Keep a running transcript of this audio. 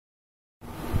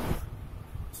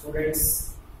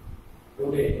Students,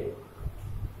 today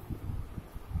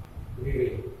we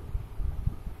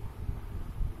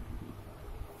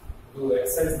will do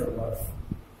exercise number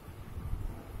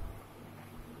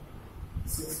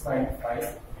 6.5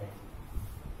 and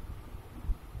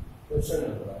question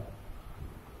number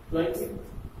 20.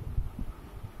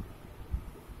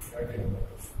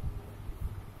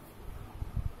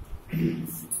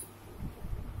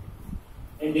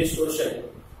 In this question,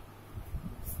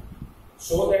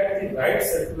 show that the right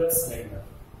circular cylinder,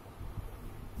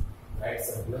 that's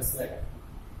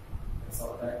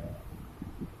all that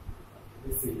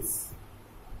this is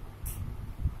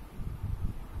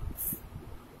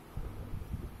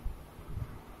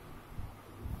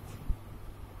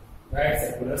right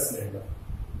circular cylinder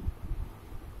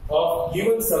of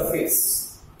given surface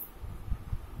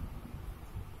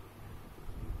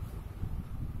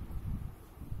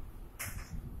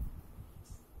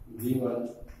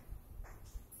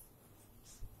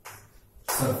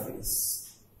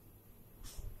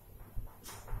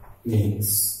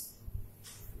means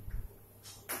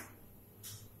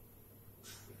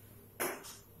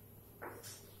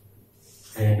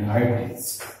and height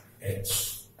is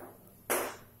h.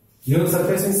 Given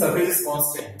surface means surface is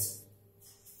constant.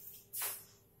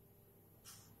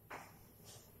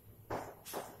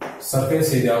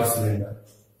 Surface area of cylinder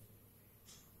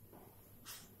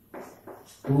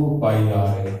 2 pi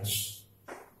RH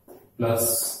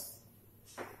plus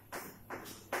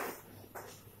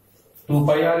 2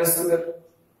 pi r square.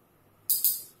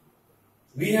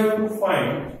 We have to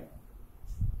find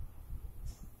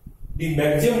the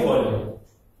maximum volume.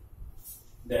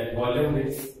 Then volume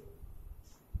is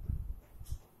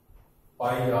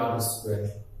pi r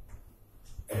square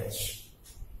h.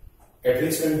 At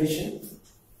which condition?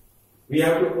 We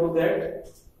have to prove that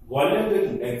volume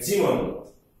will maximum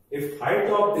if height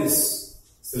of this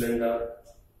cylinder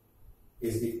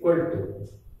is equal to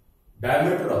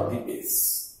diameter of the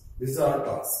base. This is our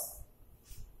task.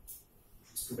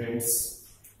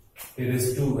 Students, here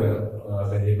is two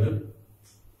variable,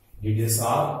 radius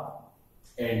r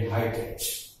and height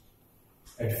h.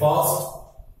 At first,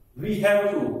 we have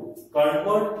to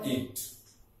convert it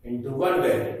into one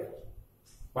variable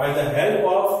by the help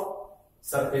of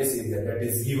surface area that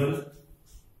is given.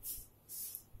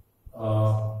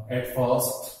 At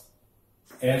first,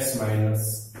 s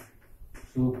minus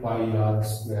 2 pi r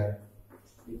square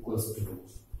equals to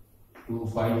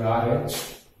 2 pi RH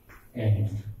and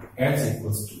h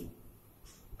equals to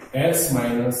s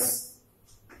minus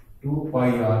 2 pi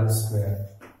r square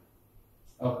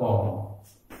upon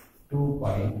 2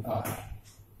 pi r.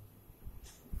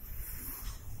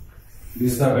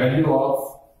 This is the value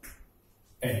of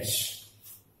h.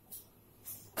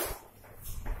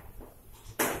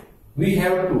 We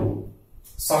have to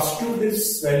substitute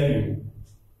this value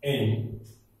in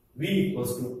v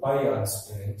equals to pi r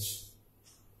square h.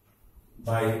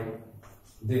 By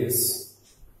this,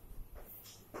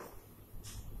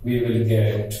 we will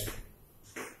get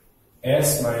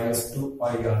s minus 2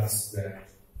 pi r square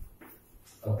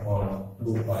upon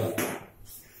 2 pi.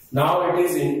 Now it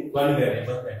is in one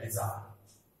variable, that is r.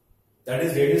 That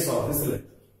is radius of the cylinder.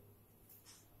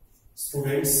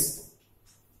 Students,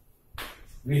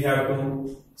 we have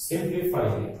to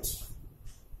simplify it.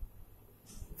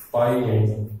 Pi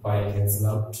and pi cancel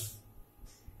out.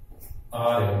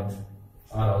 R and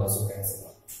R also cancel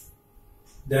out.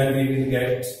 Then we will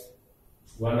get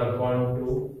 1 upon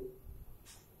 2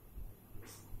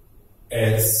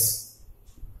 S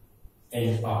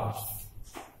and R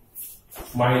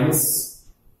minus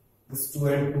this 2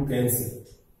 and 2 cancel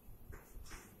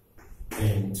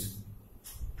and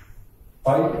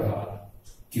pi r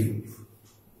cube.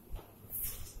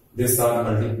 This are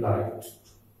multiplied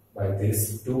by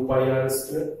this 2 pi r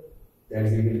square, then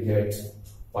we will get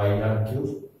pi r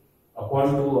cube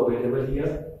upon 2 available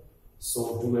here,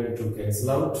 so 2 and 2 cancel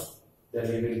out, then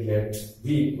we will get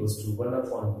v equals to 1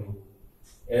 upon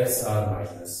 2 sr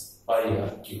minus pi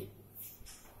r cube.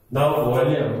 Now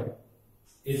volume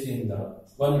is in the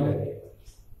one variable.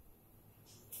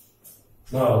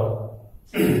 Now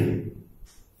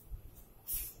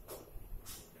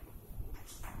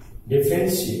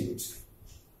differentiate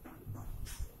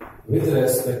with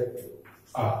respect to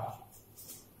r,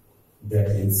 that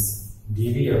is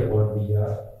dv upon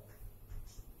dr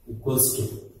equals to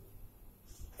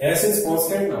s is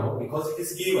constant now because it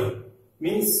is given,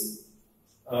 means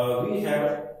we have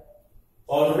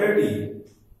already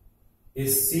a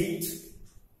sheet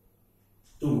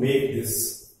to make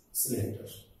this cylinder,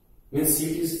 means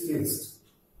sheet is fixed,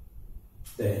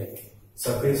 then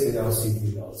surface area of sheet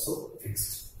is also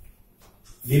fixed.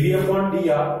 dv upon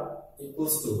dr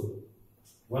equals to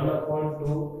 1 upon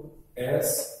 2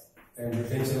 s and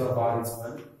differential of r is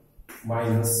 1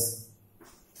 minus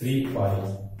 3 pi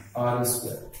r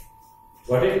square.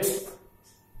 Got it?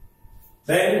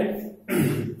 Then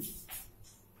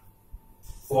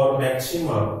for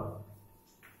maximum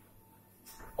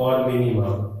or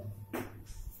minimum,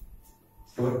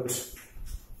 put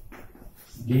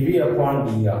dv upon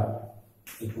dr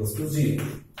equals to 0,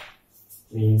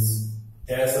 means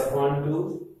s upon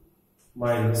 2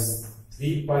 minus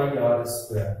 3 pi r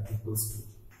square equals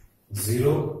to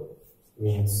 0,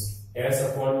 means s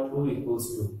upon 2 equals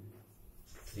to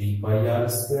 3 pi r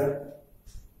square,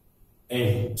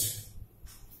 and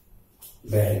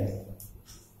then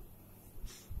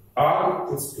r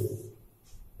equals to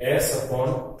s upon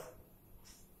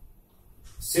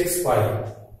 6 pi,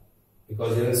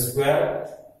 because there is square.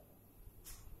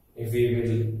 If we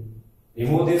will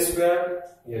remove this square,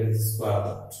 here is square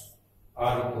root.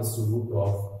 R equals to root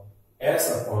of s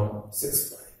upon 6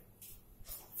 pi.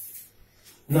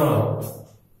 Now,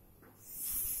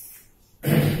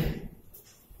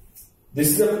 this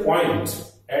is the point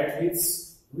at which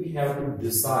we have to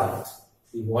decide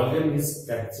the volume is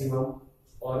maximum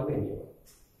or minimum.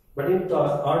 But in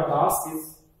our task is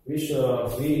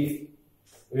we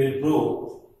will prove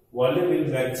volume will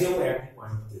maximum at the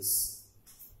point this.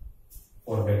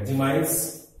 For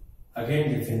maximize,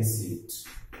 again differentiate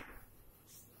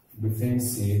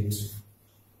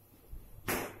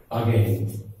again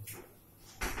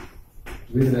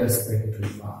with respect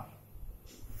to r.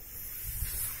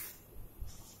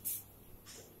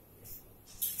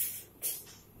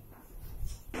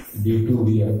 d2v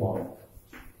upon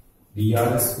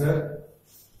dr square,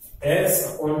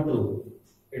 s upon 2,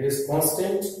 it is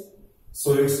constant,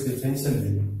 so its differential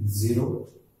will be 0,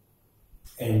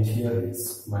 and here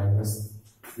is minus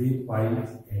 3 pi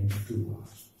and 2r.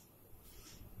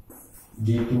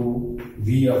 d2v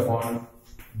upon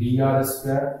dr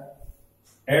square,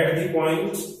 at the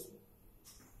point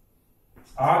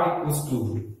r equals to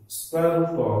square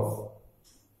root of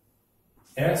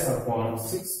s upon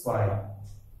 6 pi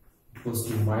equals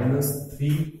to minus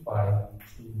 3 pi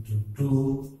into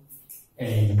 2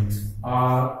 and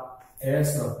r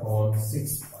s upon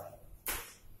 6 pi.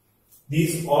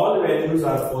 These all values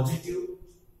are positive,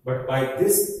 but by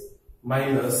this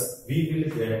minus we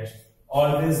will get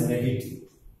always negative,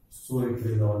 so it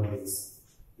will always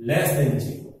less than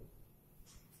 0.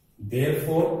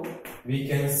 Therefore, we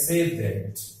can say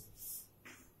that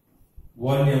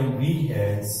volume V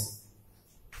has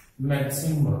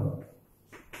maximum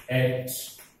at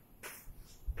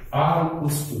r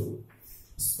equals to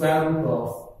square root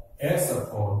of s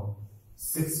upon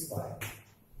 6 pi.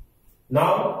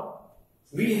 Now,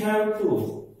 we have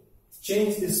to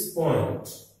change this point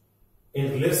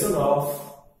in relation of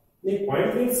the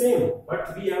point being same,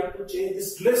 but we have to change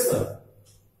this relation.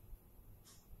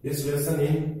 This relation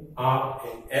in r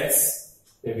and s,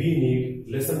 we need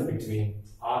relation between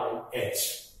r and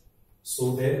h,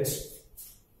 so that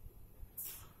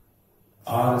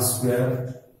r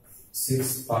square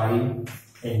 6 pi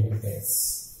and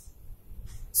s,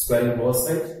 squaring both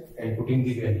sides and putting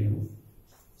the value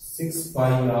 6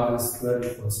 pi r square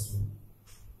equals to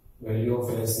value of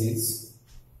s is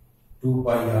 2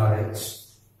 pi r h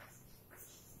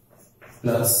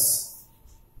plus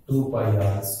 2 pi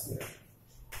r square.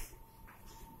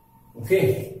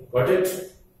 Okay, got it?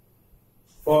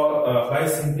 For by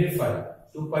simplify,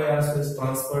 2 pi r square is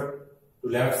transferred to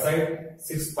left side,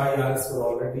 6 pi r square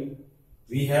already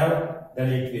we have, then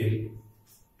it will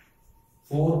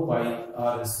 4 pi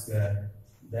r square,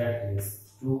 that is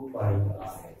 2 pi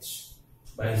r h.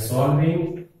 By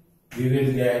solving, we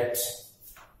will get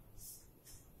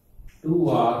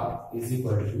 2r is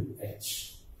equal to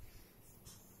h.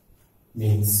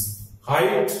 Means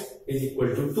height is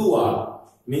equal to 2r.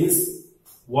 Means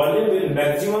volume will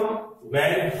maximum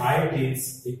when height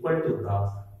is equal to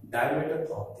the diameter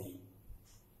of the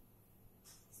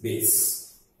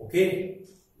base. Okay,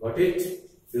 got it?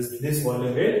 This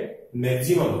volume will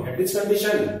maximum at which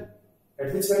condition?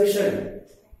 At which condition?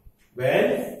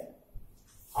 When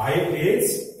height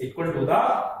is equal to the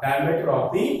diameter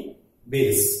of the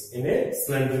base in a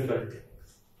cylindrical tank.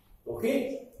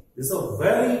 Okay, this is a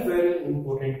very, very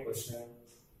important question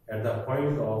at the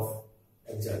point of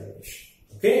examination.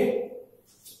 Okay.